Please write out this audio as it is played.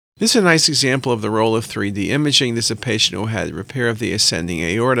This is a nice example of the role of 3D imaging. This is a patient who had repair of the ascending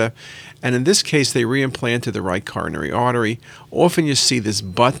aorta, and in this case, they reimplanted the right coronary artery. Often you see this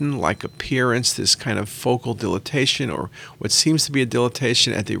button-like appearance, this kind of focal dilatation, or what seems to be a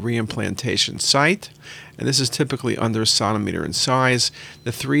dilatation at the reimplantation site. And this is typically under a centimeter in size.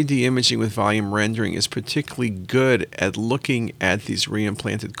 The 3D imaging with volume rendering is particularly good at looking at these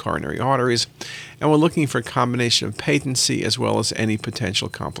reimplanted coronary arteries, and we're looking for a combination of patency as well as any potential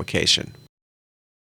complication.